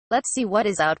Let's see what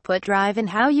is Output Drive and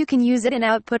how you can use it in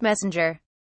Output Messenger.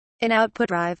 In Output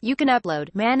Drive, you can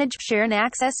upload, manage, share and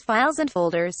access files and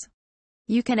folders.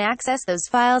 You can access those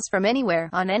files from anywhere,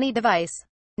 on any device.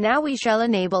 Now we shall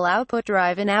enable Output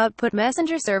Drive in Output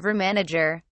Messenger Server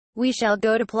Manager. We shall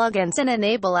go to Plugins and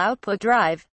enable Output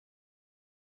Drive.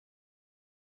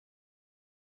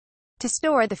 To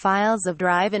store the files of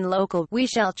Drive in local, we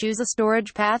shall choose a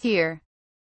storage path here.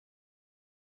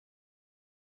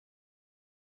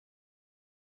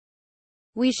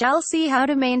 We shall see how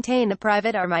to maintain a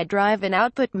private or My Drive in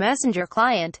Output Messenger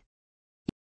client.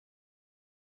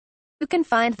 You can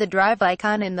find the Drive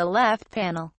icon in the left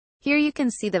panel. Here you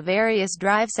can see the various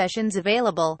Drive sessions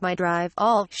available: My Drive,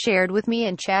 All, Shared with Me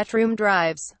and Chatroom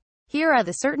drives. Here are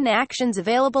the certain actions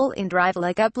available in Drive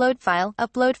like Upload File,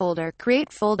 Upload Folder,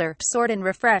 Create Folder, Sort and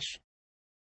Refresh.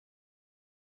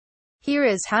 Here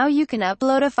is how you can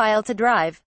upload a file to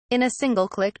Drive. In a single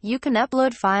click, you can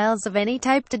upload files of any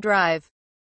type to Drive.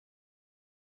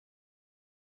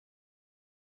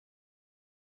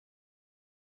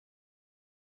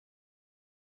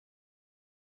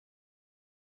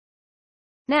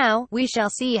 Now, we shall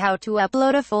see how to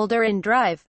upload a folder in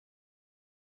Drive.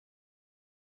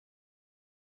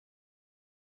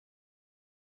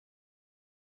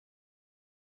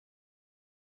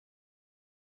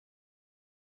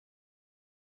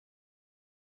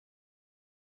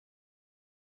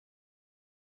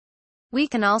 We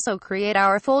can also create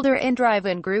our folder in Drive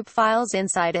and group files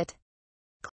inside it.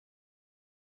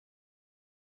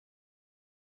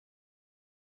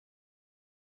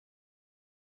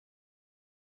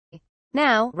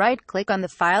 Now, right-click on the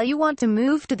file you want to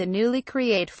move to the newly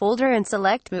create folder and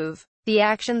select Move. The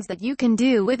actions that you can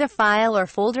do with a file or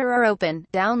folder are open,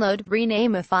 download,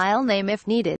 rename a file name if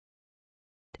needed,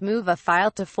 move a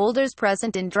file to folders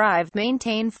present in Drive,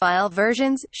 maintain file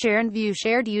versions, share and view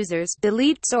shared users,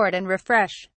 delete, sort and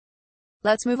refresh.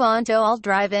 Let's move on to All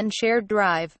Drive and Shared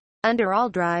Drive. Under All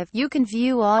Drive, you can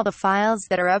view all the files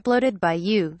that are uploaded by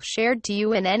you, shared to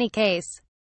you in any case.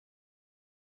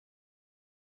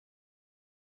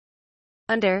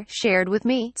 Under Shared with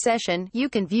Me session, you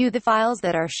can view the files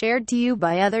that are shared to you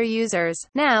by other users.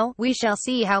 Now, we shall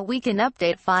see how we can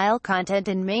update file content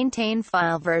and maintain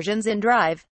file versions in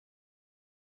Drive.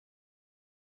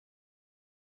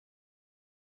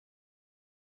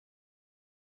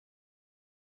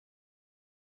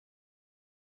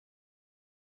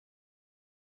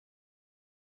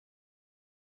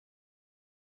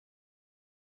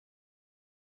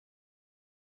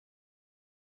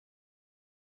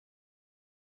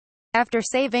 After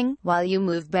saving, while you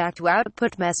move back to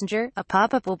Output Messenger, a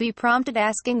pop-up will be prompted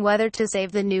asking whether to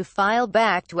save the new file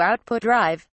back to Output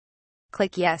Drive.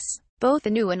 Click Yes. Both the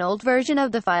new and old version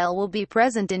of the file will be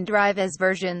present in Drive as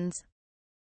versions.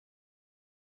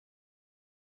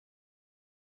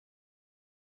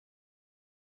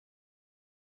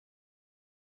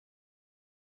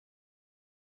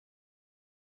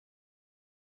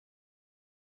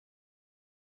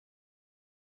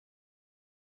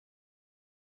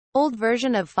 Old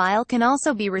version of file can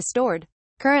also be restored.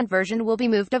 Current version will be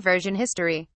moved to version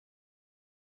history.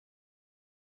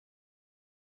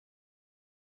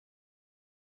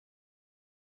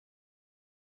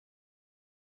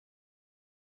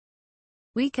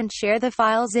 We can share the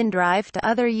files in Drive to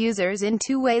other users in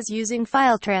two ways: using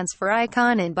file transfer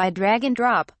icon and by drag and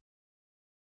drop.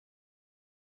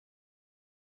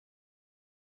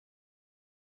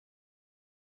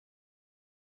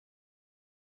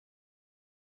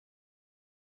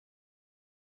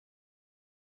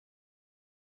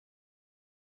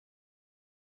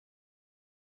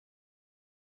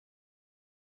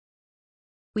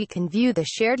 We can view the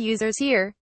shared users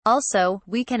here. Also,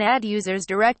 we can add users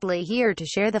directly here to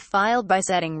share the file by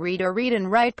setting read or read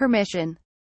and write permission.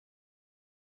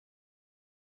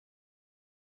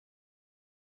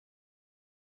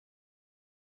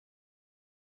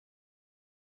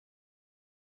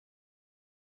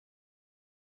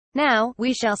 Now,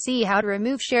 we shall see how to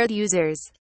remove shared users.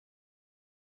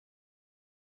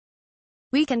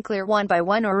 We can clear one by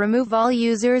one or remove all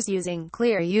users using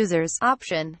Clear Users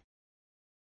option.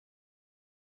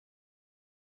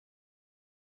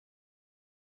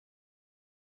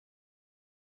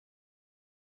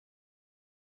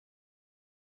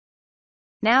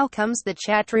 Now comes the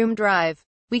Chatroom drive.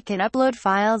 We can upload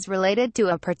files related to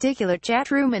a particular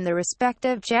chatroom in the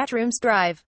respective chatrooms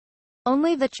drive.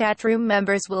 Only the chatroom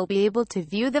members will be able to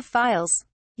view the files.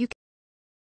 You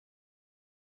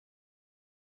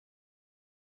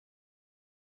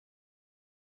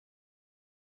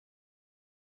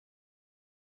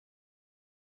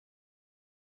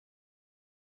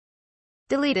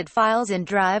Deleted files in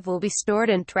Drive will be stored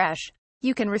in trash.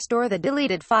 You can restore the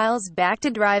deleted files back to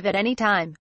Drive at any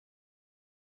time.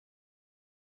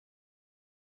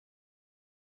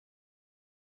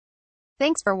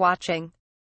 Thanks for watching.